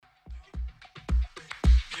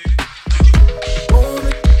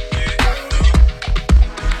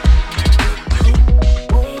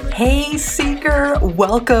Hey Seeker,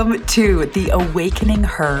 welcome to the Awakening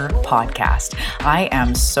Her podcast. I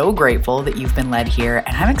am so grateful that you've been led here,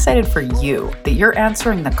 and I'm excited for you that you're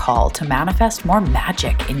answering the call to manifest more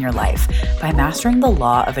magic in your life by mastering the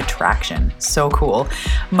law of attraction. So cool.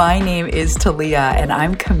 My name is Talia, and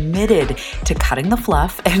I'm committed to cutting the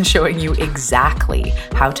fluff and showing you exactly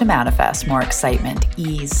how to manifest more excitement,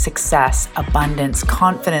 ease, success, abundance,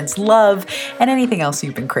 confidence, love, and anything else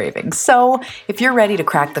you've been craving. So if you're ready to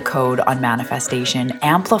crack the code on manifestation,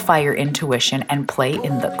 amplify your intuition, and play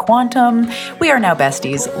in the quantum, we are now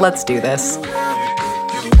besties. Let's do this.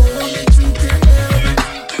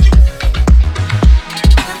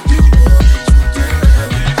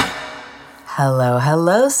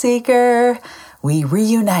 Hello, Seeker. We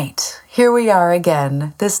reunite. Here we are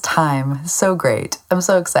again, this time. So great. I'm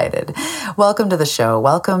so excited. Welcome to the show.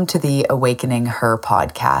 Welcome to the Awakening Her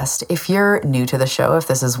podcast. If you're new to the show, if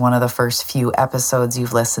this is one of the first few episodes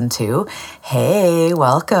you've listened to, hey,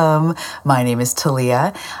 welcome. My name is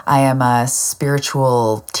Talia. I am a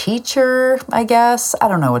spiritual teacher, I guess. I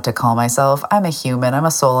don't know what to call myself. I'm a human. I'm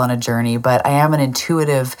a soul on a journey, but I am an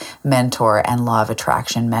intuitive mentor and law of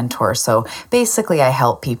attraction mentor. So basically, I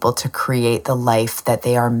help people to create the life that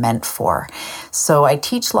they are meant for. So I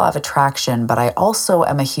teach law of attraction, but I also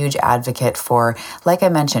am a huge advocate for, like I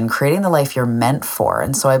mentioned, creating the life you're meant for.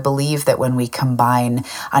 And so I believe that when we combine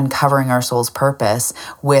uncovering our soul's purpose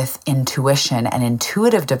with intuition and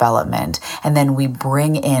intuitive development, and then we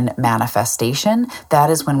bring in manifestation, that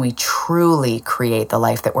is when we truly create the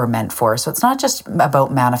life that we're meant for. So it's not just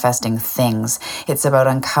about manifesting things. It's about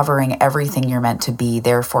uncovering everything you're meant to be,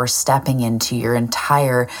 therefore stepping into your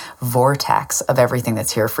entire vortex of everything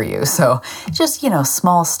that's here for you. So just,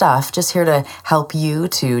 small stuff, just here to help you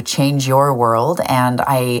to change your world. And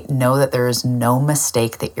I know that there is no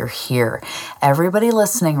mistake that you're here. Everybody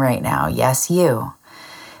listening right now, yes, you,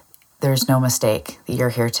 there's no mistake that you're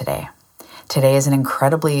here today. Today is an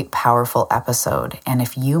incredibly powerful episode. And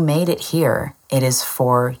if you made it here, it is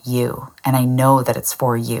for you. And I know that it's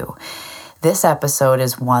for you. This episode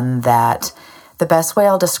is one that the best way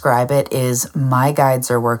I'll describe it is my guides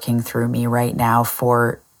are working through me right now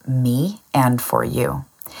for me and for you.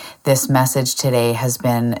 This message today has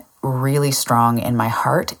been really strong in my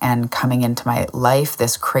heart and coming into my life,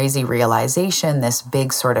 this crazy realization, this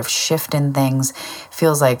big sort of shift in things.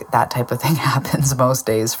 Feels like that type of thing happens most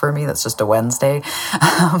days for me. That's just a Wednesday.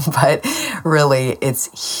 But really,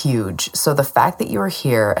 it's huge. So the fact that you're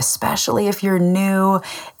here, especially if you're new,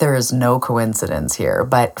 there is no coincidence here.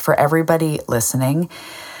 But for everybody listening,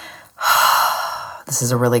 this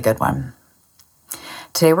is a really good one.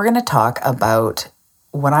 Today, we're going to talk about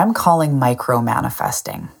what I'm calling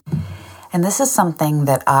micro-manifesting. And this is something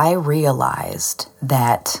that I realized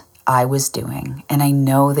that I was doing, and I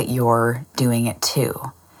know that you're doing it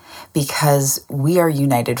too, because we are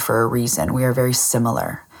united for a reason. We are very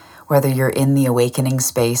similar. Whether you're in the Awakening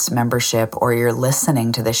Space membership or you're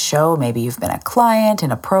listening to this show, maybe you've been a client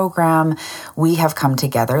in a program, we have come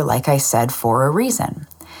together, like I said, for a reason.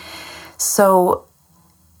 So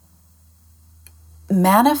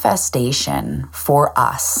manifestation for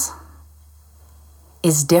us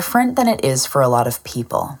is different than it is for a lot of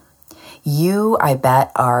people. You, I bet,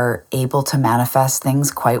 are able to manifest things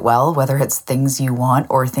quite well, whether it's things you want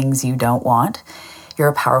or things you don't want. You're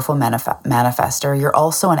a powerful manifester. You're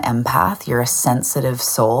also an empath. You're a sensitive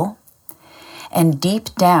soul. And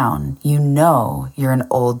deep down, you know you're an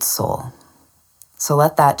old soul. So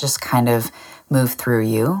let that just kind of move through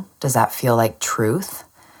you. Does that feel like truth?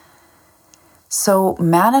 So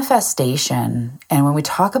manifestation, and when we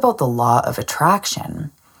talk about the law of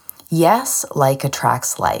attraction, yes, like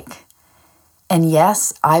attracts like. And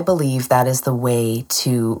yes, I believe that is the way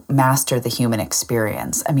to master the human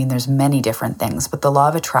experience. I mean, there's many different things, but the law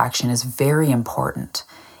of attraction is very important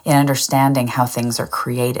in understanding how things are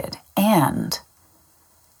created. And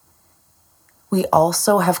we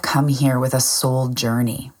also have come here with a soul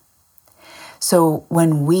journey. So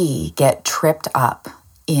when we get tripped up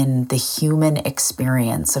in the human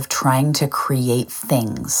experience of trying to create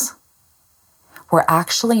things, we're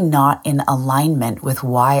actually not in alignment with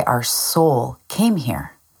why our soul came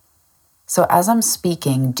here. So as I'm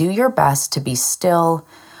speaking, do your best to be still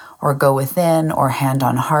or go within or hand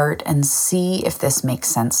on heart and see if this makes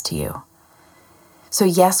sense to you. So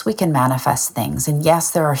yes, we can manifest things, and yes,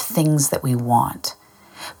 there are things that we want,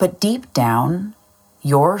 but deep down,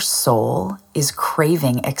 your soul is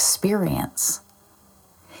craving experience.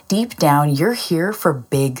 Deep down, you're here for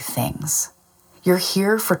big things. You're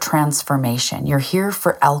here for transformation. You're here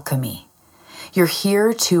for alchemy. You're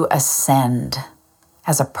here to ascend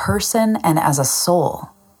as a person and as a soul.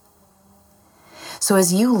 So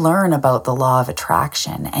as you learn about the law of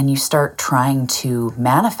attraction and you start trying to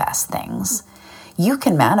manifest things, you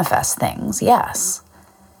can manifest things, yes.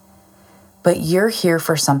 But you're here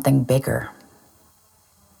for something bigger.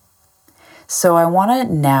 So I want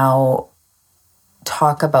to now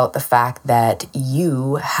talk about the fact that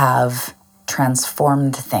you have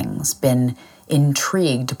transformed things, been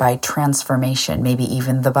intrigued by transformation, maybe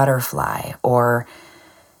even the butterfly, or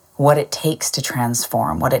what it takes to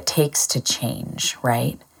transform, what it takes to change,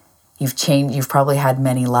 right? You've probably had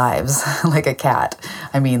many lives like a cat.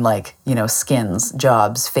 I mean, like, skins,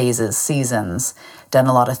 jobs, phases, seasons, done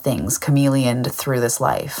a lot of things, chameleoned through this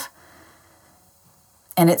life.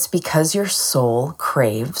 And it's because your soul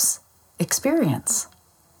craves experience.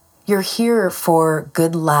 You're here for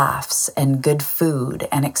good laughs and good food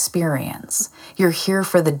and experience. You're here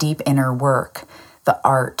for the deep inner work, the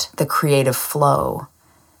art, the creative flow,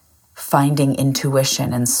 finding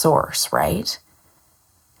intuition and source, right?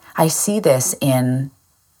 I see this in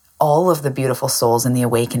all of the beautiful souls in the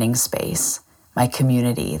awakening space, my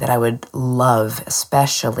community, that I would love,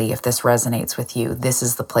 especially if this resonates with you. This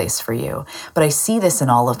is the place for you. But I see this in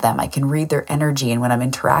all of them. I can read their energy, and when I'm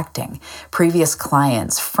interacting, previous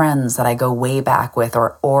clients, friends that I go way back with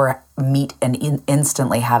or meet and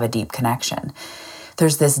instantly have a deep connection.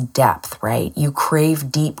 There's this depth, right? You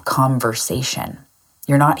crave deep conversation.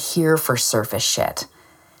 You're not here for surface shit.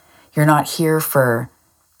 You're not here for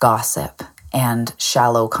gossip and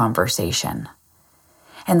shallow conversation.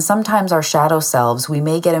 And sometimes our shadow selves, we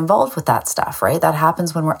may get involved with that stuff, right? That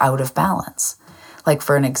happens when we're out of balance. Like,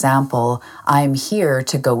 for an example, I'm here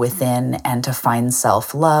to go within and to find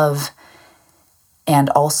self-love. And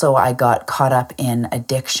also I got caught up in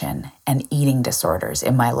addiction and eating disorders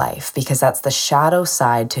in my life because that's the shadow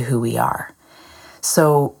side to who we are.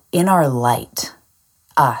 So in our light,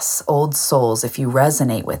 us, old souls, if you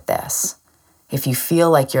resonate with this, if you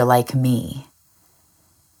feel like you're like me,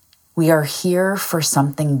 we are here for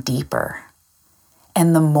something deeper.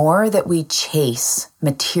 And the more that we chase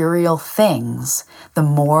material things, the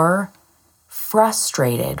more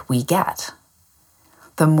frustrated we get.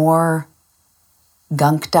 The more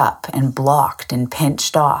gunked up and blocked and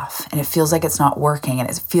pinched off. And it feels like it's not working and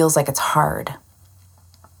it feels like it's hard.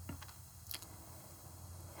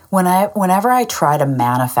 Whenever I try to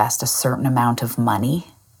manifest a certain amount of money,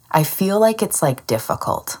 I feel like it's like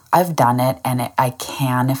difficult. I've done it and I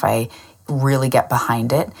can if I really get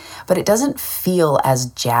behind it, but it doesn't feel as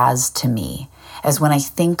jazz to me as when I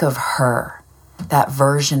think of her, that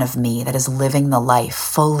version of me that is living the life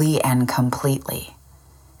fully and completely.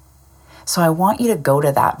 So I want you to go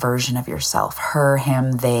to that version of yourself, her,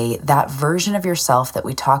 him, they, that version of yourself that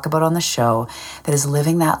we talk about on the show that is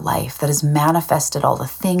living that life, that has manifested all the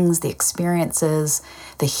things, the experiences,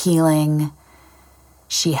 the healing.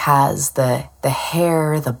 She has the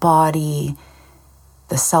hair, the body,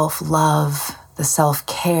 the self-love, the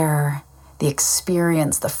self-care, the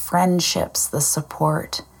experience, the friendships, the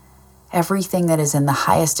support, everything that is in the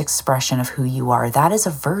highest expression of who you are. That is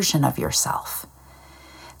a version of yourself.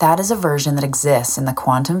 That is a version that exists in the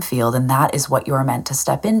quantum field, and that is what you're meant to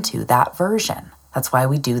step into, that version. That's why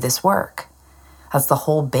we do this work. That's the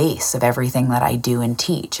whole base of everything that I do and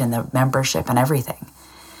teach and the membership and everything.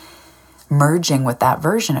 Merging with that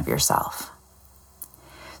version of yourself.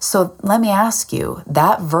 So let me ask you,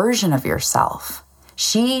 that version of yourself,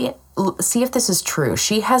 see if this is true.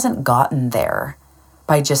 She hasn't gotten there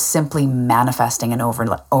by just simply manifesting an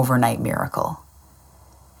overnight miracle.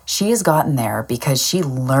 She has gotten there because she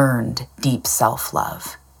learned deep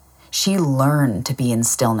self-love. She learned to be in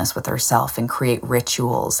stillness with herself and create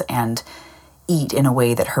rituals and eat in a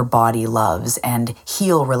way that her body loves and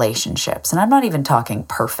heal relationships. And I'm not even talking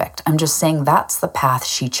perfect. I'm just saying that's the path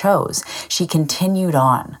she chose. She continued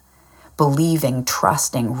on, believing,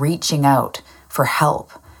 trusting, reaching out for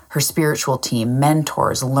help, her spiritual team,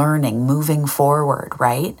 mentors, learning, moving forward,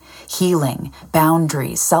 right? Healing,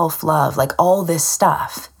 boundaries, self-love, like all this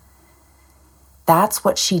stuff. That's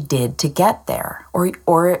what she did to get there. Or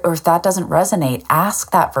if that doesn't resonate,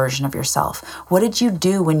 ask that version of yourself. What did you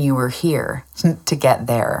do when you were here to get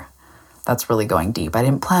there? That's really going deep. I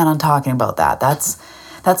didn't plan on talking about that.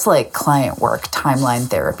 That's like client work, timeline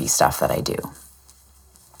therapy stuff that I do.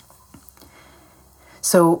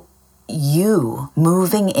 So you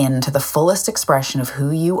moving into the fullest expression of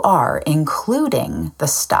who you are, including the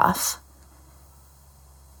stuff,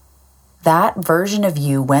 that version of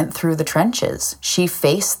you went through the trenches. She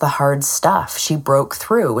faced the hard stuff. She broke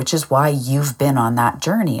through, which is why you've been on that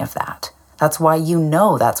journey of that. That's why you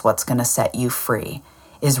know that's what's going to set you free,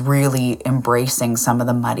 is really embracing some of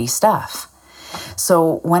the muddy stuff.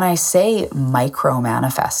 So when I say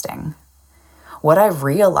micro-manifesting, what I've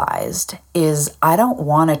realized is I don't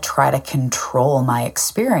want to try to control my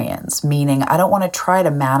experience, meaning I don't want to try to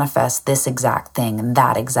manifest this exact thing and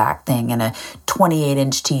that exact thing in a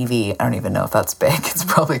 28-inch TV. I don't even know if that's big. It's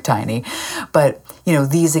probably tiny. But,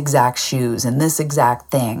 these exact shoes and this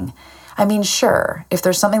exact thing. I mean, sure, if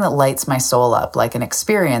there's something that lights my soul up, like an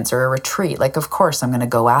experience or a retreat, like, of course, I'm going to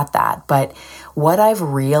go at that. But what I've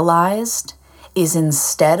realized is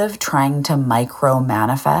instead of trying to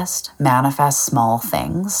manifest small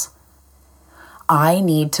things, I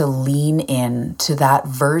need to lean in to that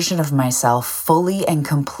version of myself fully and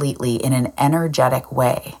completely in an energetic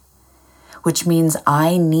way, which means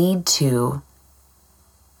I need to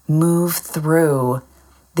move through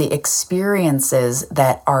the experiences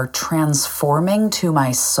that are transforming to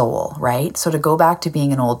my soul, right? So to go back to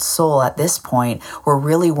being an old soul at this point, we're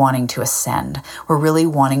really wanting to ascend. We're really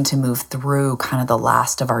wanting to move through kind of the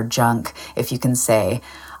last of our junk, if you can say,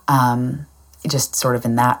 just sort of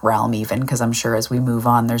in that realm even, because I'm sure as we move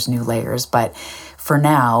on, there's new layers. But for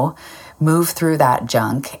now, move through that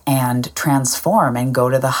junk and transform and go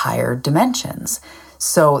to the higher dimensions.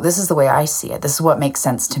 So this is the way I see it. This is what makes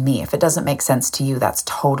sense to me. If it doesn't make sense to you, that's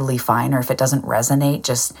totally fine. Or if it doesn't resonate,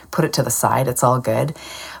 just put it to the side. It's all good.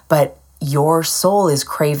 But your soul is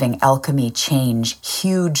craving alchemy, change,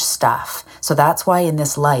 huge stuff. So that's why in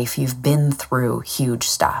this life, you've been through huge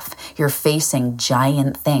stuff. You're facing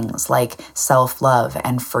giant things like self-love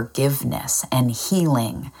and forgiveness and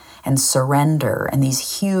healing and surrender and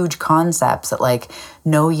these huge concepts that like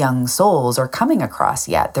no young souls are coming across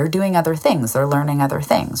yet. They're doing other things. They're learning other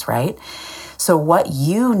things, right? So what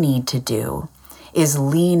you need to do is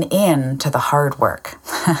lean in to the hard work.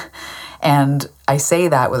 And I say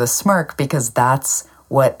that with a smirk because that's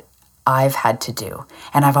what I've had to do.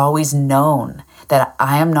 And I've always known that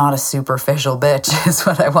I am not a superficial bitch is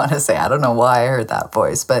what I want to say. I don't know why I heard that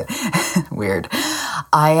voice, but weird.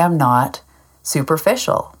 I am not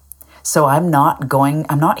superficial. So I'm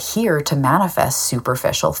not here to manifest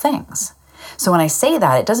superficial things. So when I say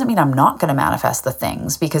that, it doesn't mean I'm not going to manifest the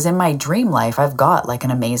things, because in my dream life, I've got like an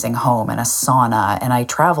amazing home and a sauna, and I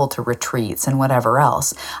travel to retreats and whatever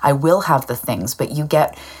else. I will have the things, but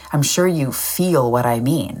I'm sure you feel what I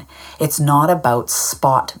mean. It's not about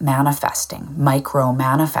spot manifesting, micro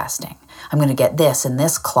manifesting. I'm going to get this in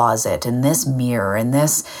this closet, in this mirror, in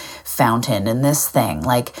this fountain, in this thing.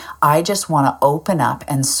 Like, I just want to open up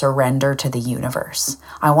and surrender to the universe.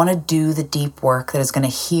 I want to do the deep work that is going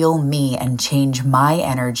to heal me and change my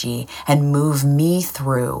energy and move me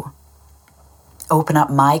through. Open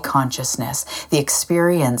up my consciousness, the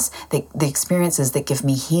experiences that give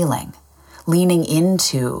me healing. Leaning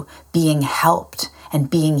into being helped and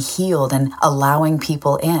being healed and allowing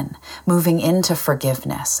people in, moving into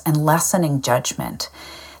forgiveness and lessening judgment.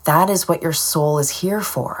 That is what your soul is here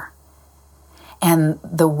for. And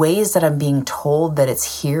the ways that I'm being told that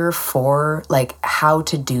it's here for, like how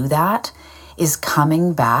to do that, is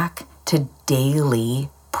coming back to daily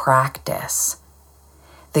practice.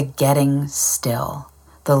 The getting still,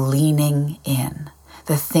 the leaning in,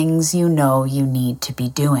 the things you know you need to be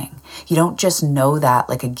doing. You don't just know that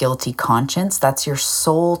like a guilty conscience. That's your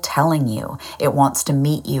soul telling you it wants to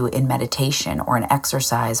meet you in meditation or in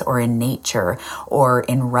exercise or in nature or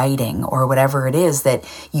in writing or whatever it is that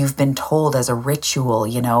you've been told as a ritual,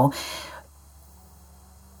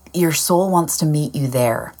 Your soul wants to meet you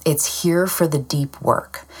there. It's here for the deep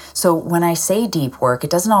work. So when I say deep work, it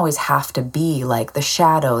doesn't always have to be like the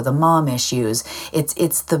shadow, the mom issues.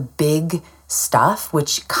 It's the big stuff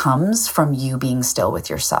which comes from you being still with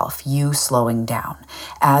yourself, you slowing down.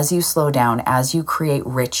 As you slow down, as you create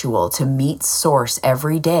ritual to meet source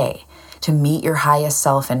every day, to meet your highest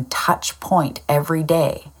self and touch point every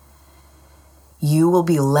day, you will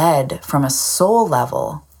be led from a soul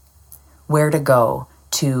level where to go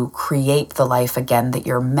to create the life again that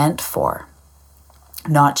you're meant for,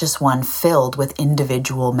 not just one filled with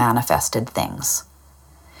individual manifested things.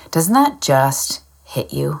 Doesn't that just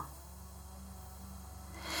hit you?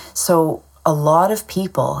 So a lot of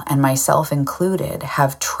people, and myself included,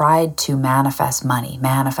 have tried to manifest money.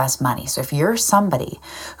 So if you're somebody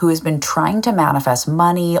who has been trying to manifest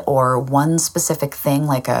money or one specific thing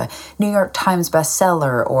like a New York Times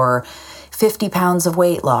bestseller or 50 pounds of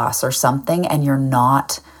weight loss or something, and you're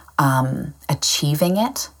not achieving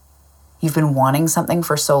it, you've been wanting something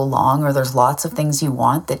for so long, or there's lots of things you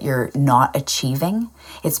want that you're not achieving,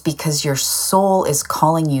 it's because your soul is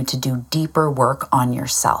calling you to do deeper work on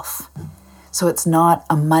yourself. So it's not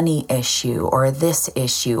a money issue or this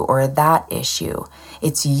issue or that issue.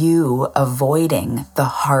 It's you avoiding the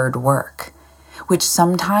hard work, which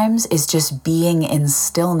sometimes is just being in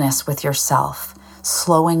stillness with yourself,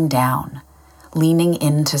 slowing down, leaning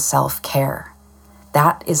into self-care.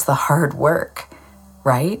 That is the hard work,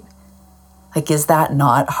 right? Like, is that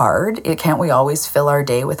not hard? Can't we always fill our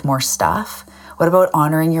day with more stuff? What about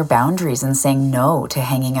honoring your boundaries and saying no to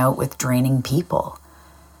hanging out with draining people?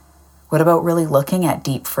 What about really looking at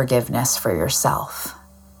deep forgiveness for yourself?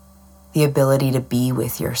 The ability to be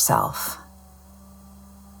with yourself,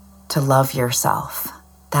 to love yourself.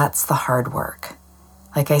 That's the hard work.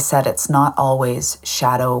 Like I said, it's not always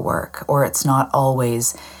shadow work, or it's not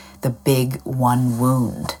always the big one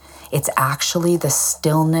wound. It's actually the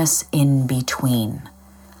stillness in between.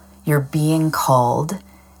 You're being called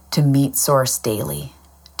to meet Source daily,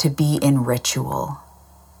 to be in ritual.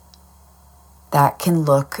 That can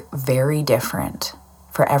look very different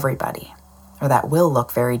for everybody, or that will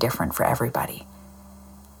look very different for everybody.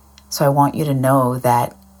 So I want you to know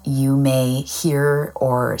that you may hear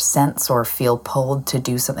or sense or feel pulled to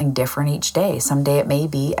do something different each day. Someday it may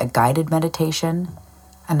be a guided meditation.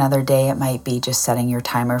 Another day it might be just setting your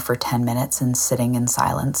timer for 10 minutes and sitting in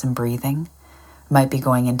silence and breathing. It might be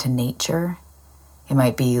going into nature. It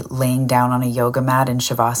might be laying down on a yoga mat in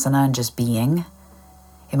Shavasana and just being.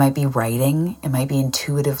 It might be writing. It might be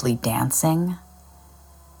intuitively dancing,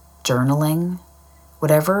 journaling,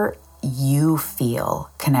 whatever you feel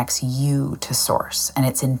connects you to Source, and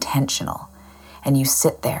it's intentional. And you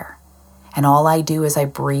sit there, and all I do is I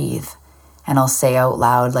breathe, and I'll say out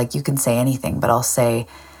loud, like you can say anything, but I'll say,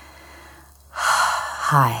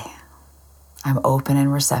 hi, I'm open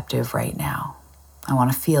and receptive right now. I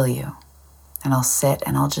want to feel you. And I'll sit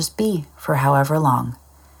and I'll just be for however long.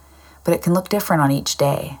 But it can look different on each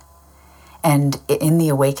day. And in the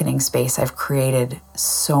awakening space, I've created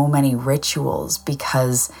so many rituals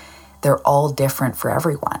because they're all different for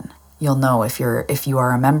everyone. You'll know if you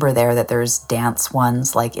are a member there that there's dance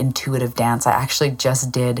ones like intuitive dance. I actually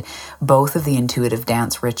just did both of the intuitive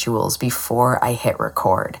dance rituals before I hit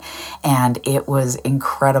record, and it was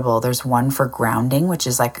incredible. There's one for grounding, which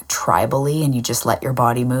is like tribally, and you just let your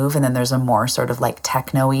body move, and then there's a more sort of like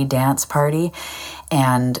techno-y dance party,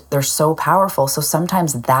 and they're so powerful. So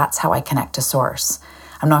sometimes that's how I connect to Source.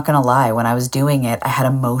 I'm not going to lie, when I was doing it, I had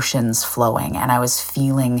emotions flowing and I was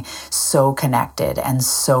feeling so connected and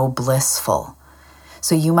so blissful.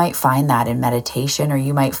 So you might find that in meditation, or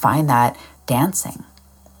you might find that dancing,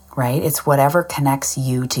 right? It's whatever connects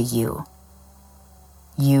you to you.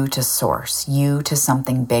 You to Source, you to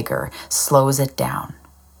something bigger, slows it down.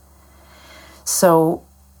 So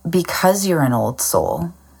because you're an old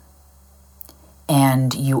soul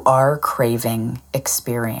and you are craving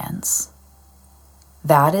experience,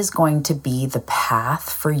 that is going to be the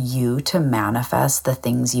path for you to manifest the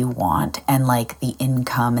things you want and like the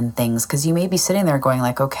income and things. Because you may be sitting there going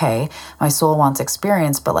like, okay, my soul wants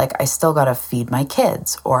experience, but like I still got to feed my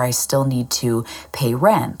kids, or I still need to pay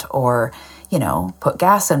rent, or, you know, put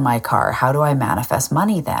gas in my car. How do I manifest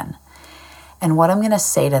money then? And what I'm going to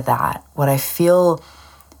say to that, what I feel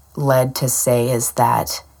led to say is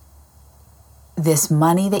that this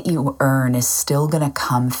money that you earn is still going to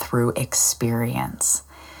come through experience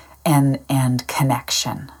and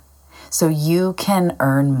connection. So you can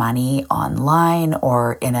earn money online,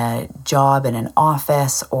 or in a job in an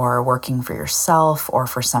office, or working for yourself or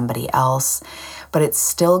for somebody else, but it's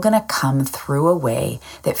still going to come through a way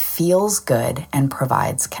that feels good and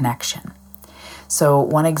provides connection. So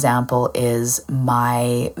one example is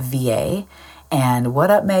my VA, and what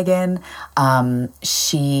up, Megan?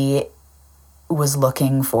 She was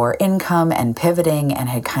looking for income and pivoting and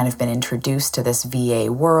had kind of been introduced to this VA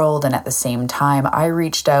world. And at the same time, I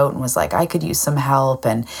reached out and was like, I could use some help.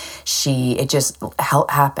 And it just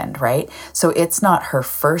happened, right? So it's not her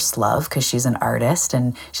first love, because she's an artist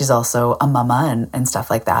and she's also a mama and stuff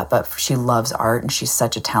like that. But she loves art, and she's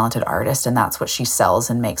such a talented artist, and that's what she sells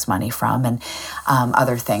and makes money from, and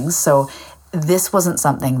other things. So this wasn't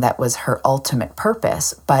something that was her ultimate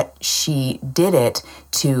purpose, but she did it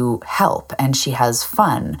to help, and she has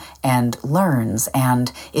fun and learns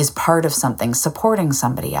and is part of something, supporting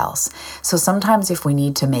somebody else. So sometimes if we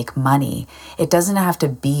need to make money, it doesn't have to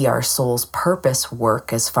be our soul's purpose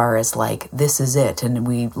work as far as like, this is it, and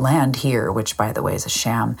we land here, which by the way is a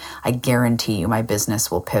sham. I guarantee you my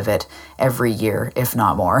business will pivot every year, if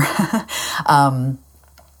not more.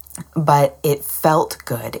 but it felt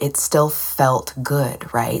good. It still felt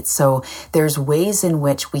good, right? So there's ways in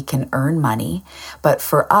which we can earn money, but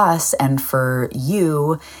for us and for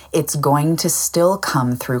you, it's going to still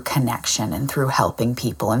come through connection and through helping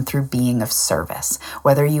people and through being of service.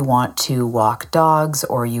 Whether you want to walk dogs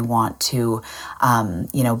or you want to,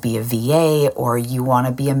 be a VA, or you want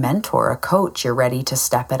to be a mentor, a coach, you're ready to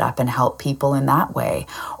step it up and help people in that way,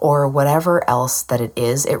 or whatever else that it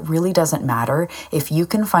is, it really doesn't matter. If you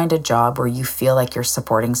can find a job where you feel like you're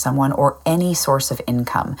supporting someone, or any source of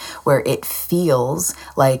income where it feels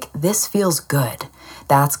like this feels good,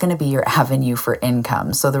 that's going to be your avenue for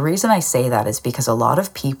income. So the reason I say that is because a lot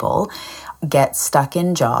of people get stuck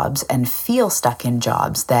in jobs and feel stuck in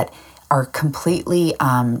jobs that are completely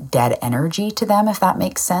dead energy to them, if that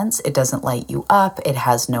makes sense. It doesn't light you up. It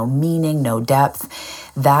has no meaning, no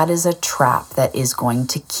depth. That is a trap that is going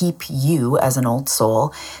to keep you as an old soul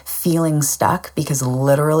feeling stuck, because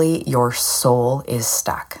literally your soul is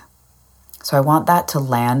stuck. So I want that to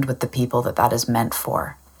land with the people that is meant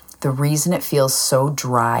for. The reason it feels so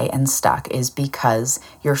dry and stuck is because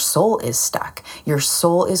your soul is stuck. Your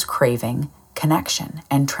soul is craving connection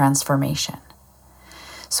and transformation.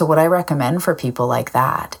 So what I recommend for people like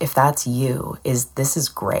that, if that's you, is this is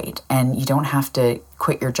great. And you don't have to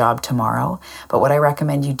quit your job tomorrow. But what I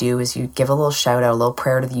recommend you do is you give a little shout out, a little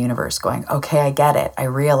prayer to the universe going, okay, I get it. I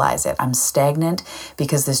realize it. I'm stagnant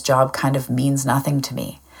because this job kind of means nothing to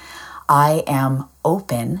me. I am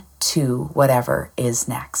open to whatever is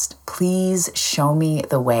next. Please show me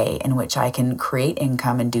the way in which I can create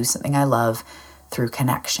income and do something I love through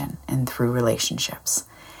connection and through relationships,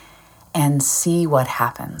 and see what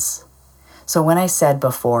happens. So when I said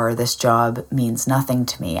before, this job means nothing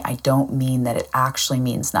to me, I don't mean that it actually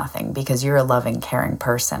means nothing, because you're a loving, caring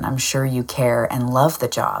person. I'm sure you care and love the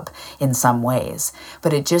job in some ways,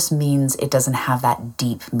 but it just means it doesn't have that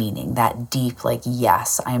deep meaning, that deep, like,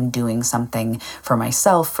 yes, I am doing something for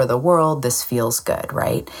myself, for the world, this feels good,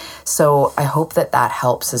 right? So I hope that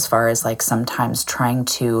helps as far as like sometimes trying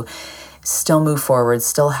to still move forward,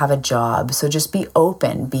 still have a job. So just be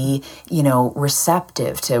open, be,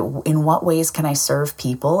 receptive to in what ways can I serve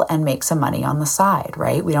people and make some money on the side,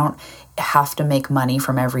 right? We don't have to make money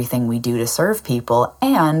from everything we do to serve people,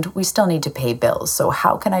 and we still need to pay bills. So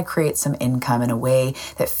how can I create some income in a way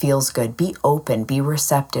that feels good? Be open, be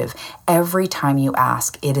receptive. Every time you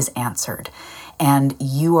ask, it is answered. And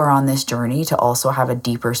you are on this journey to also have a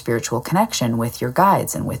deeper spiritual connection with your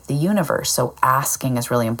guides and with the universe. So asking is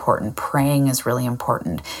really important. Praying is really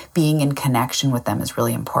important. Being in connection with them is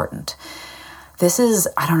really important. This is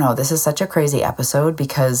such a crazy episode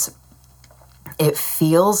because it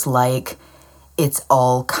feels like it's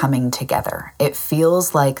all coming together. It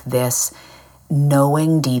feels like this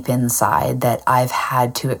knowing deep inside that I've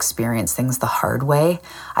had to experience things the hard way.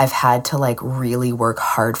 I've had to really work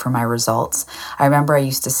hard for my results. I remember I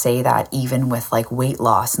used to say that even with weight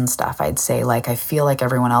loss and stuff. I'd say I feel like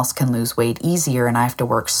everyone else can lose weight easier and I have to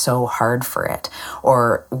work so hard for it,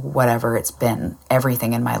 or whatever it's been.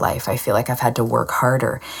 Everything in my life, I feel like I've had to work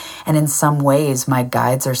harder. And in some ways, my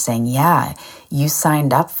guides are saying, yeah, you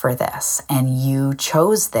signed up for this and you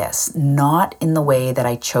chose this, not in the way that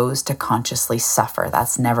I chose to consciously suffer.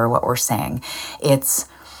 That's never what we're saying. It's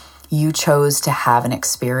you chose to have an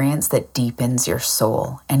experience that deepens your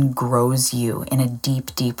soul and grows you in a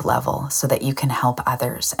deep, deep level so that you can help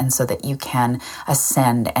others and so that you can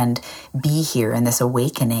ascend and be here in this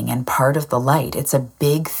awakening and part of the light. It's a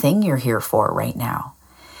big thing you're here for right now.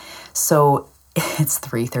 So it's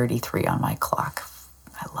 3:33 on my clock.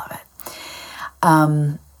 I love it.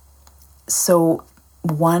 So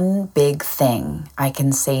one big thing I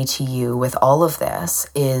can say to you with all of this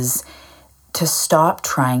is to stop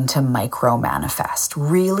trying to micro-manifest.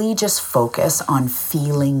 Really just focus on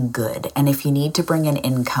feeling good. And if you need to bring in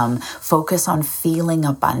income, focus on feeling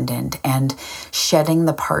abundant and shedding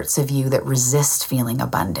the parts of you that resist feeling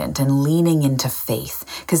abundant and leaning into faith.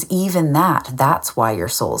 Because even that's why your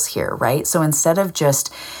soul's here, right? So instead of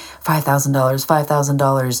just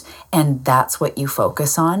 $5,000, and that's what you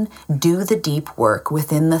focus on, do the deep work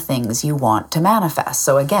within the things you want to manifest.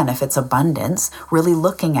 So again, if it's abundance, really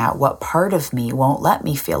looking at what part of me won't let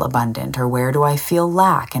me feel abundant, or where do I feel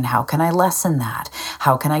lack, and how can I lessen that?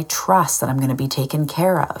 How can I trust that I'm going to be taken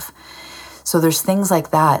care of? So there's things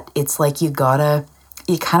like that. It's like you kind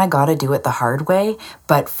of got to do it the hard way,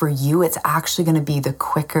 but for you, it's actually going to be the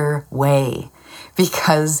quicker way.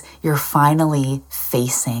 Because you're finally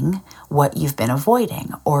facing what you've been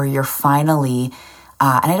avoiding, or you're finally,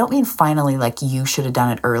 and I don't mean finally like you should have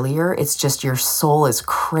done it earlier, it's just your soul is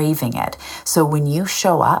craving it. So when you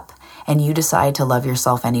show up and you decide to love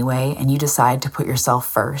yourself anyway, and you decide to put yourself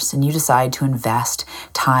first, and you decide to invest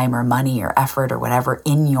time or money or effort or whatever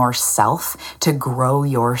in yourself to grow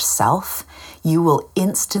yourself, you will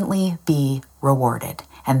instantly be rewarded.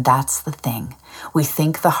 And that's the thing. We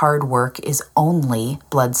think the hard work is only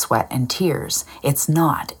blood, sweat, and tears. It's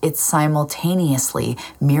not. It's simultaneously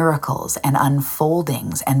miracles and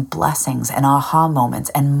unfoldings and blessings and aha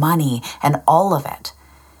moments and money and all of it.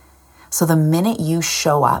 So the minute you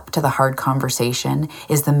show up to the hard conversation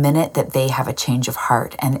is the minute that they have a change of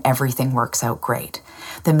heart and everything works out great.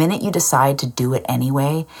 The minute you decide to do it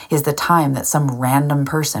anyway is the time that some random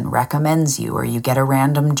person recommends you or you get a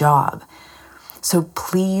random job. So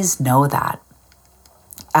please know that.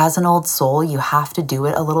 As an old soul, you have to do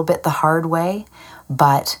it a little bit the hard way,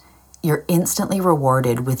 but you're instantly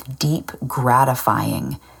rewarded with deep,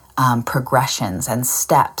 gratifying progressions and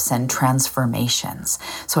steps and transformations.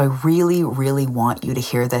 So I really, really want you to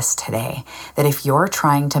hear this today, that if you're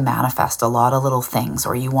trying to manifest a lot of little things,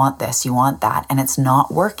 or you want this, you want that, and it's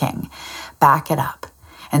not working, back it up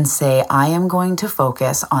and say, I am going to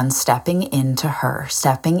focus on stepping into her,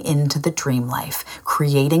 stepping into the dream life,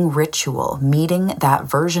 creating ritual, meeting that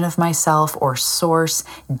version of myself or source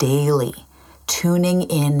daily, tuning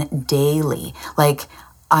in daily. Like,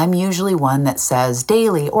 I'm usually one that says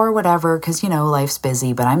daily or whatever, because, life's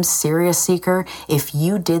busy, but I'm serious seeker. If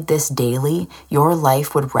you did this daily, your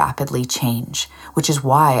life would rapidly change, which is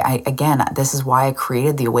why this is why I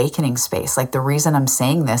created the awakening space. Like, the reason I'm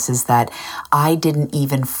saying this is that I didn't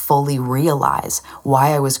even fully realize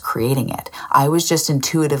why I was creating it. I was just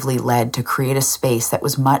intuitively led to create a space that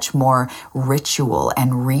was much more ritual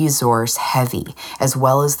and resource heavy, as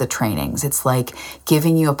well as the trainings. It's like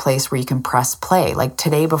giving you a place where you can press play. Like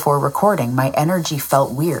today, before recording, my energy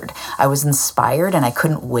felt weird. I was inspired and I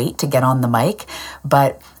couldn't wait to get on the mic,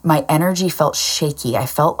 but my energy felt shaky. I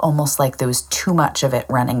felt almost like there was too much of it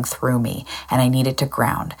running through me and I needed to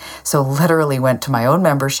ground. So literally went to my own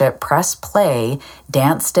membership, pressed play,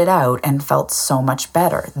 danced it out, and felt so much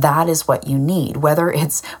better. That is what you need. Whether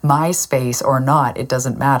it's my space or not, it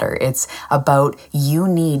doesn't matter. It's about you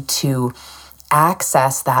need to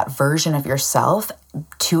access that version of yourself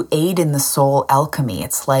to aid in the soul alchemy.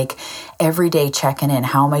 It's like every day checking in.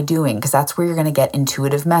 How am I doing? Because that's where you're going to get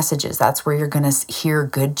intuitive messages. That's where you're going to hear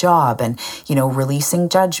good job and, releasing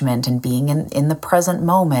judgment and being in the present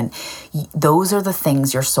moment. Those are the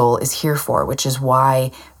things your soul is here for, which is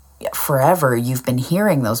why forever you've been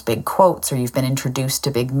hearing those big quotes or you've been introduced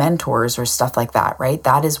to big mentors or stuff like that, right?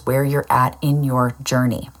 That is where you're at in your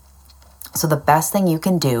journey. So the best thing you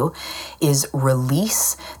can do is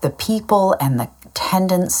release the people and the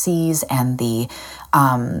tendencies and the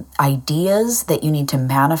ideas that you need to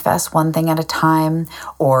manifest one thing at a time,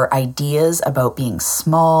 or ideas about being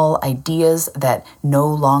small, ideas that no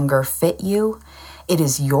longer fit you. It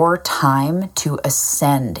is your time to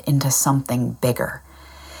ascend into something bigger.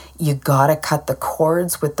 You gotta cut the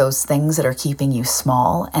cords with those things that are keeping you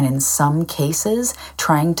small. And in some cases,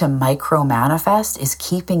 trying to micro-manifest is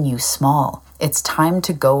keeping you small. It's time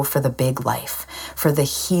to go for the big life, for the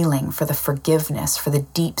healing, for the forgiveness, for the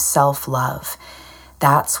deep self-love.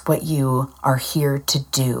 That's what you are here to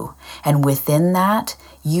do. And within that,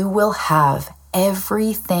 you will have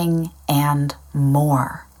everything and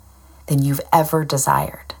more than you've ever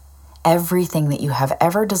desired. Everything that you have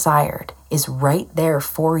ever desired is right there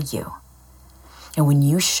for you. And when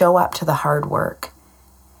you show up to the hard work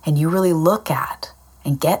and you really look at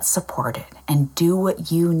and get supported and do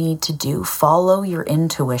what you need to do, follow your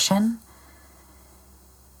intuition,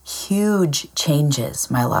 huge changes,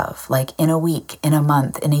 my love, like in a week, in a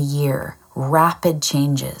month, in a year, rapid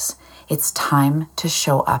changes. It's time to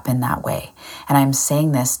show up in that way. And I'm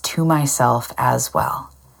saying this to myself as well.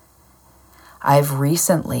 I've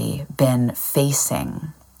recently been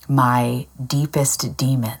facing my deepest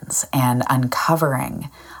demons and uncovering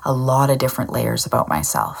a lot of different layers about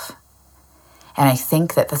myself. And I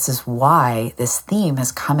think that this is why this theme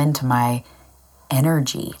has come into my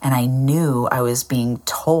energy. And I knew I was being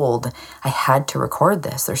told I had to record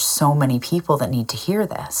this. There's so many people that need to hear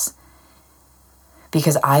this.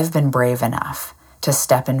 Because I've been brave enough to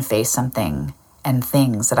step and face something and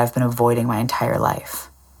things that I've been avoiding my entire life.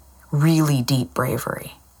 Really deep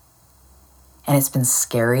bravery. And it's been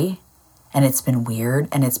scary, and it's been weird,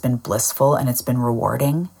 and it's been blissful, and it's been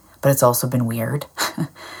rewarding, but it's also been weird.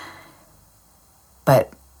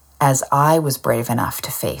 But as I was brave enough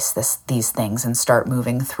to face these things and start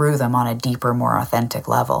moving through them on a deeper, more authentic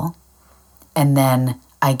level, and then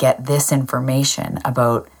I get this information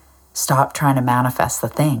about stop trying to manifest the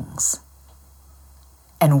things.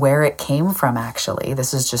 And where it came from, actually,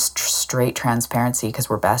 this is just straight transparency because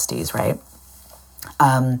we're besties, right?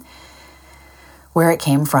 Where it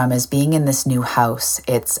came from is being in this new house.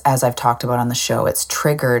 It's, as I've talked about on the show, it's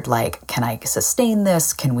triggered like, can I sustain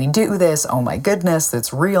this? Can we do this? Oh my goodness,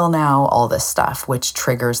 it's real now, all this stuff, which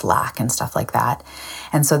triggers lack and stuff like that.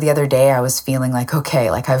 And so the other day I was feeling like,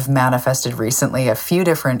 okay, like I've manifested recently a few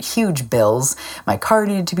different huge bills. My car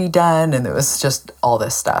needed to be done, and it was just all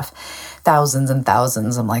this stuff. Thousands and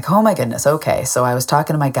thousands. I'm like, oh my goodness, okay. So I was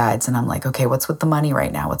talking to my guides and I'm like, okay, what's with the money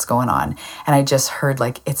right now? What's going on? And I just heard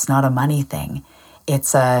like, it's not a money thing.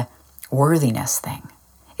 It's a worthiness thing.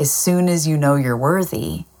 As soon as you know you're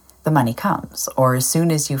worthy, the money comes. Or as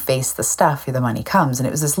soon as you face the stuff, the money comes. And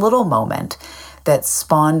it was this little moment that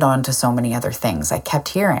spawned onto so many other things. I kept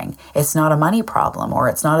hearing, it's not a money problem, or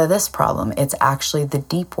it's not a this problem. It's actually the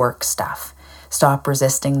deep work stuff. Stop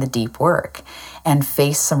resisting the deep work and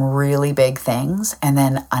face some really big things, and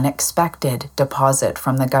then unexpected deposit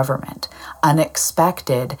from the government,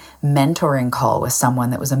 unexpected mentoring call with someone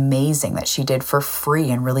that was amazing that she did for free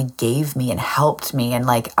and really gave me and helped me. And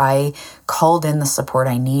like I called in the support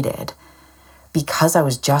I needed because I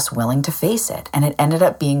was just willing to face it. And it ended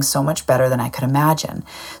up being so much better than I could imagine.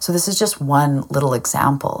 So this is just one little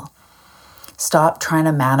example. Stop trying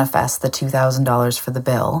to manifest the $2,000 for the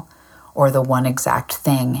bill or the one exact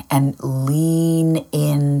thing, and lean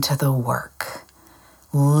into the work.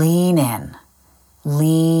 Lean in.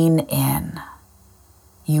 Lean in.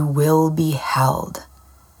 You will be held.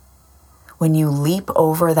 When you leap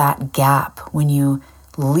over that gap, when you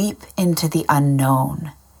leap into the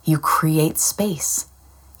unknown, you create space.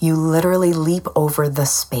 You literally leap over the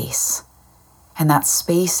space. And that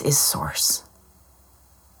space is source.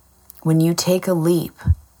 When you take a leap,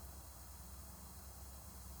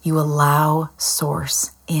 you allow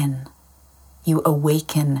source in. You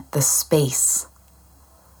awaken the space,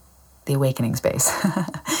 the awakening space.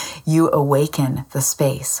 You awaken the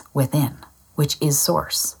space within, which is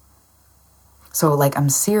source. So like, I'm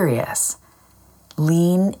serious.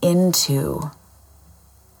 Lean into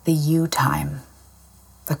the you time,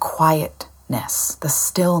 the quietness, the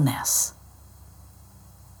stillness.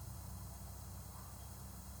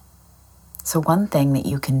 So one thing that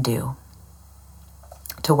you can do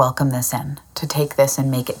to welcome this in, to take this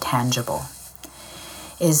and make it tangible,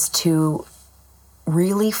 is to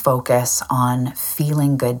really focus on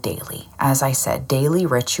feeling good daily. As I said, daily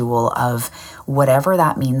ritual of whatever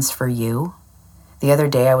that means for you. The other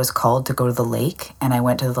day I was called to go to the lake, and I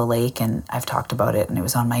went to the lake, and I've talked about it and it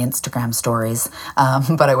was on my Instagram stories.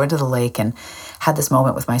 But I went to the lake and had this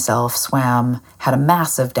moment with myself, swam, had a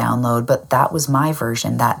massive download, but that was my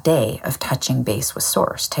version that day of touching base with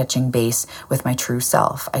source, touching base with my true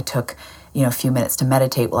self. I took, a few minutes to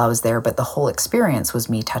meditate while I was there, but the whole experience was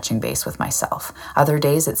me touching base with myself. Other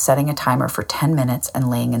days it's setting a timer for 10 minutes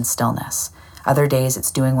and laying in stillness. Other days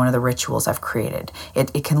it's doing one of the rituals I've created.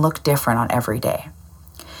 It can look different on every day.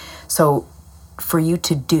 So for you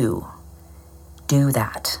to do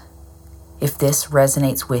that. If this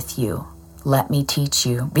resonates with you, let me teach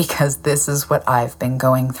you, because this is what I've been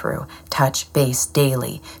going through. Touch base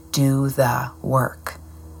daily. Do the work,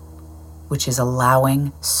 which is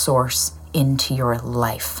allowing source into your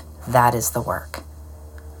life. That is the work.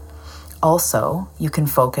 Also, you can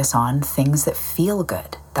focus on things that feel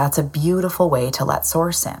good. That's a beautiful way to let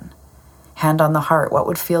source in. Hand on the heart, what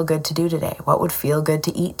would feel good to do today? What would feel good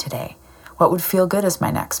to eat today? What would feel good as my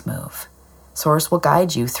next move? Source will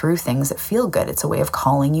guide you through things that feel good. It's a way of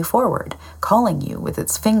calling you forward, calling you with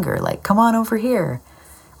its finger, like, come on over here,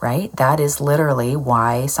 right? That is literally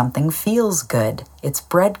why something feels good. It's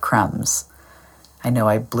breadcrumbs. I know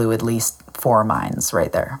I blew at least 4 minds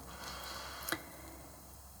right there.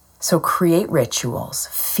 So create rituals,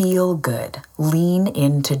 feel good, lean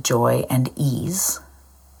into joy and ease.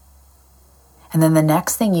 And then the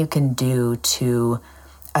next thing you can do to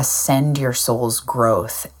ascend your soul's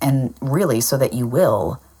growth, and really so that you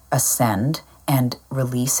will ascend and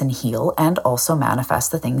release and heal and also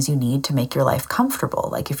manifest the things you need to make your life comfortable.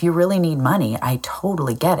 Like if you really need money, I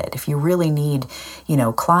totally get it. If you really need,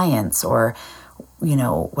 clients or,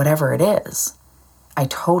 whatever it is, I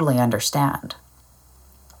totally understand.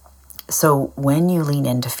 So when you lean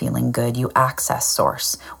into feeling good, you access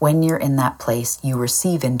source. When you're in that place, you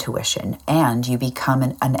receive intuition and you become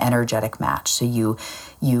an energetic match. So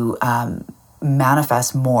you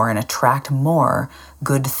manifest more and attract more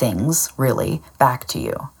good things, really, back to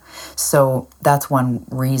you. So that's one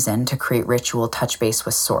reason to create ritual, touch base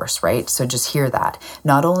with source, right? So just hear that.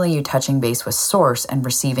 Not only are you touching base with source and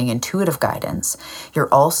receiving intuitive guidance,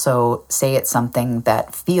 you're also, say it's something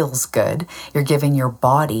that feels good, you're giving your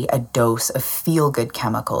body a dose of feel-good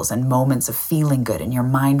chemicals and moments of feeling good, and your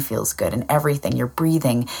mind feels good and everything. You're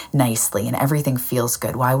breathing nicely and everything feels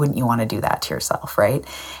good. Why wouldn't you want to do that to yourself, right?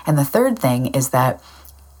 And the third thing is that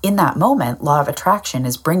in that moment, law of attraction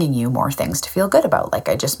is bringing you more things to feel good about, like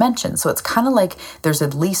I just mentioned. So it's kind of like there's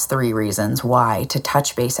at least 3 reasons why to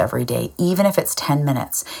touch base every day, even if it's 10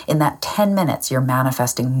 minutes. In that 10 minutes, you're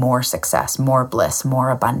manifesting more success, more bliss, more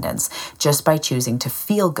abundance, just by choosing to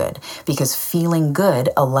feel good, because feeling good,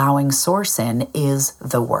 allowing source in, is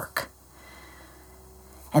the work.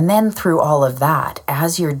 And then through all of that,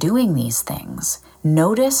 as you're doing these things,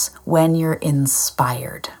 notice when you're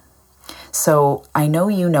inspired. So I know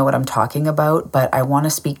you know what I'm talking about, but I want to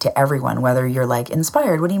speak to everyone, whether you're like,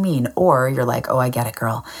 inspired, what do you mean? Or you're like, oh, I get it,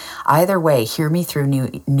 girl. Either way, hear me through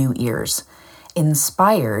new ears.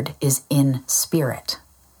 Inspired is in spirit.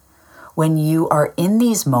 When you are in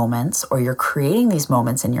these moments, or you're creating these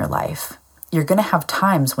moments in your life, you're going to have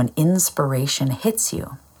times when inspiration hits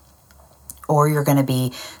you. Or you're going to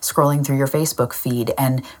be scrolling through your Facebook feed,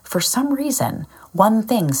 and for some reason, one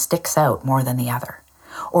thing sticks out more than the other.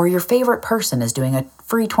 Or your favorite person is doing a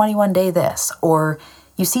free 21-day this, or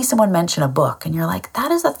you see someone mention a book and you're like,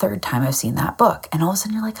 that is the 3rd time I've seen that book. And all of a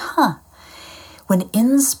sudden you're like, When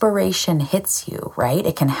inspiration hits you, right?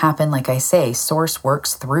 It can happen, like I say, source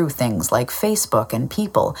works through things like Facebook and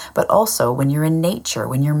people, but also when you're in nature,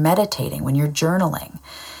 when you're meditating, when you're journaling.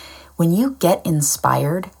 When you get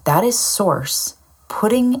inspired, that is source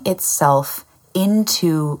putting itself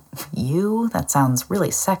into you. That sounds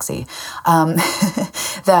really sexy.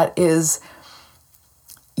 That is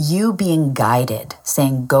you being guided,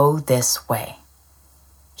 saying, go this way.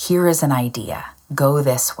 Here is an idea. Go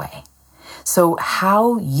this way. So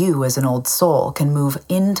how you as an old soul can move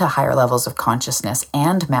into higher levels of consciousness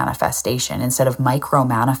and manifestation instead of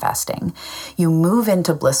micro-manifesting, you move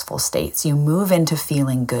into blissful states, you move into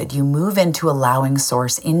feeling good, you move into allowing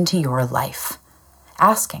source into your life.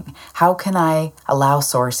 Asking, how can I allow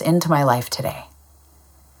source into my life today?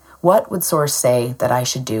 What would source say that I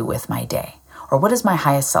should do with my day? Or what does my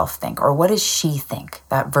highest self think? Or what does she think,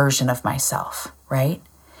 that version of myself, right?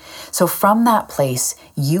 So from that place,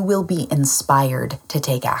 you will be inspired to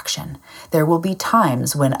take action. There will be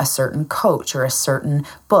times when a certain coach or a certain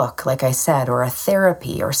book, like I said, or a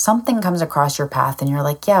therapy or something comes across your path and you're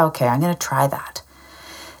like, yeah, okay, I'm going to try that.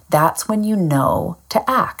 That's when you know to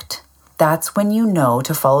act. That's when you know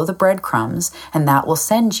to follow the breadcrumbs, and that will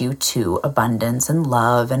send you to abundance and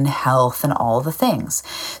love and health and all the things.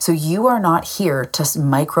 So you are not here to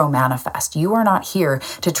micro-manifest. You are not here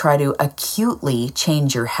to try to acutely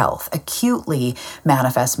change your health, acutely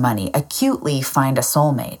manifest money, acutely find a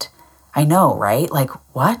soulmate. I know, right? Like,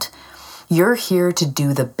 what? You're here to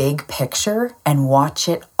do the big picture and watch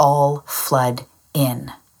it all flood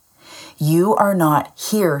in. You are not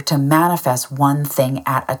here to manifest one thing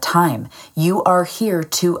at a time. You are here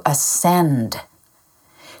to ascend,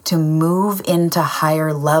 to move into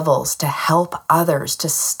higher levels, to help others, to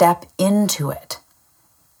step into it.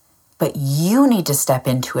 But you need to step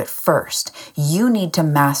into it first. You need to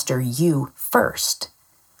master you first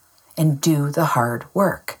and do the hard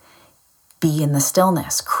work. Be in the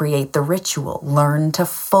stillness, create the ritual, learn to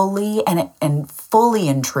fully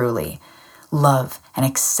and truly love and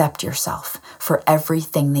accept yourself for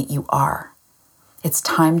everything that you are. It's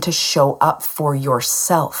time to show up for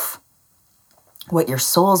yourself. What your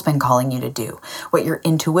soul's been calling you to do, what your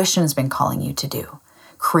intuition's been calling you to do.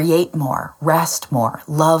 Create more, rest more,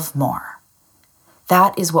 love more.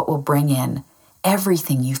 That is what will bring in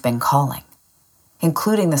everything you've been calling,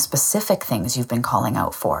 including the specific things you've been calling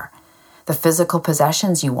out for. The physical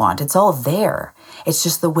possessions you want, it's all there. It's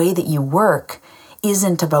just the way that you work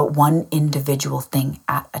isn't about one individual thing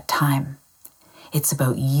at a time. It's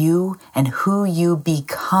about you and who you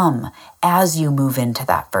become as you move into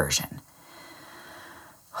that version.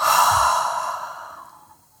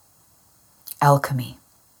 Alchemy.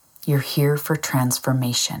 You're here for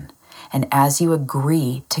transformation. And as you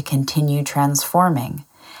agree to continue transforming,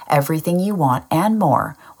 everything you want and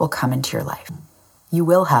more will come into your life. You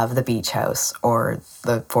will have the beach house or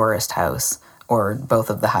the forest house or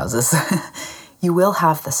both of the houses. You will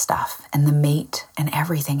have the stuff and the mate and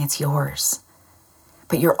everything. It's yours.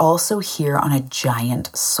 But you're also here on a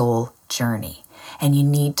giant soul journey, and you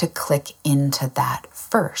need to click into that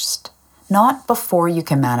first. Not before you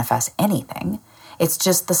can manifest anything. It's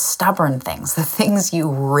just the stubborn things, the things you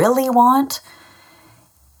really want.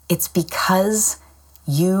 It's because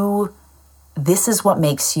this is what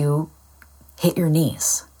makes you hit your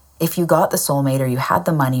knees. If you got the soulmate or you had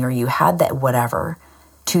the money or you had that whatever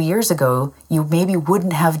 2 years ago, you maybe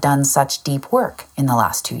wouldn't have done such deep work in the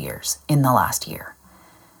last 2 years, in the last year.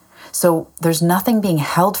 So there's nothing being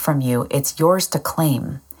held from you. It's yours to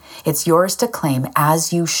claim. It's yours to claim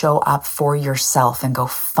as you show up for yourself and go,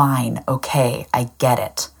 fine, okay, I get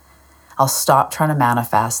it. I'll stop trying to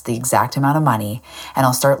manifest the exact amount of money and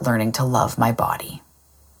I'll start learning to love my body.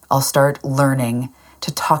 I'll start learning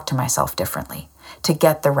to talk to myself differently, to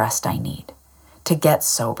get the rest I need, to get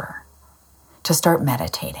sober, to start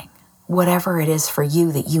meditating. Whatever it is for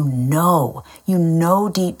you that you know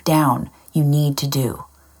deep down you need to do.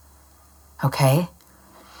 Okay?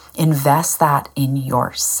 Invest that in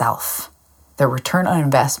yourself. The return on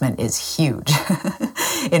investment is huge.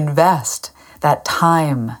 Invest that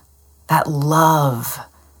time, that love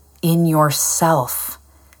in yourself.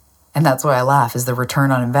 And that's why I laugh, is the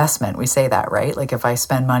return on investment. We say that, right? Like if I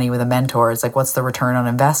spend money with a mentor, it's like, what's the return on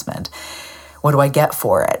investment? What do I get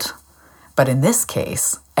for it? But in this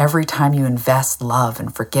case, every time you invest love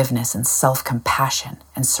and forgiveness and self-compassion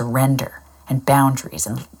and surrender and boundaries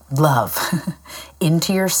and love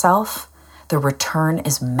into yourself, the return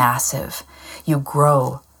is massive. You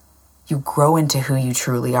grow into who you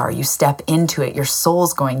truly are. You step into it. Your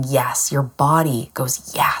soul's going, yes. Your body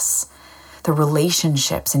goes, yes. The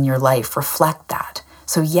relationships in your life reflect that.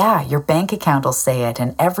 So yeah, your bank account will say it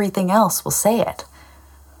and everything else will say it.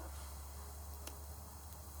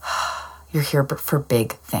 You're here for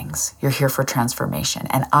big things. You're here for transformation.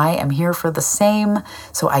 And I am here for the same.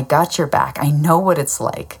 So I got your back. I know what it's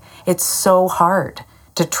like. It's so hard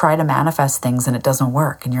to try to manifest things and it doesn't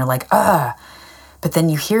work. And you're like, ugh. But then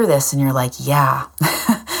you hear this and you're like, yeah,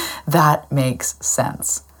 that makes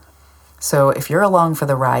sense. So if you're along for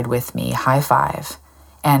the ride with me, high five.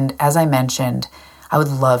 And as I mentioned, I would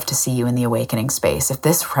love to see you in the awakening space. If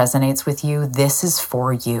this resonates with you, this is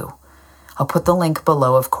for you. I'll put the link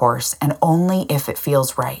below, of course, and only if it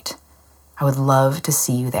feels right. I would love to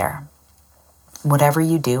see you there. Whatever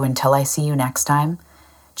you do, until I see you next time,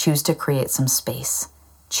 choose to create some space.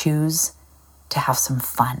 Choose to have some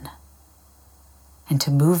fun. And to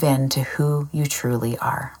move into who you truly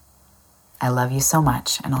are. I love you so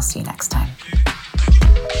much, and I'll see you next time.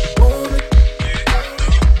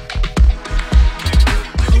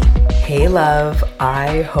 Hey love,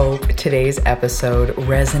 I hope today's episode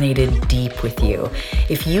resonated deep with you.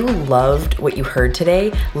 If you loved what you heard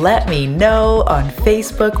today, let me know on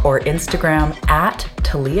Facebook or Instagram at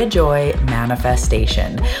Talia Joy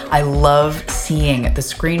Manifestation. I love seeing the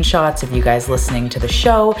screenshots of you guys listening to the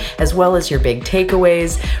show, as well as your big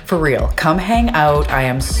takeaways. For real, come hang out. I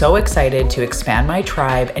am so excited to expand my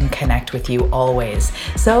tribe and connect with you always.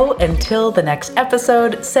 So until the next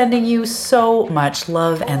episode, sending you so much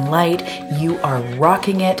love and light. You are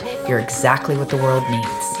rocking it. You're exactly what the world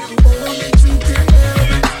needs.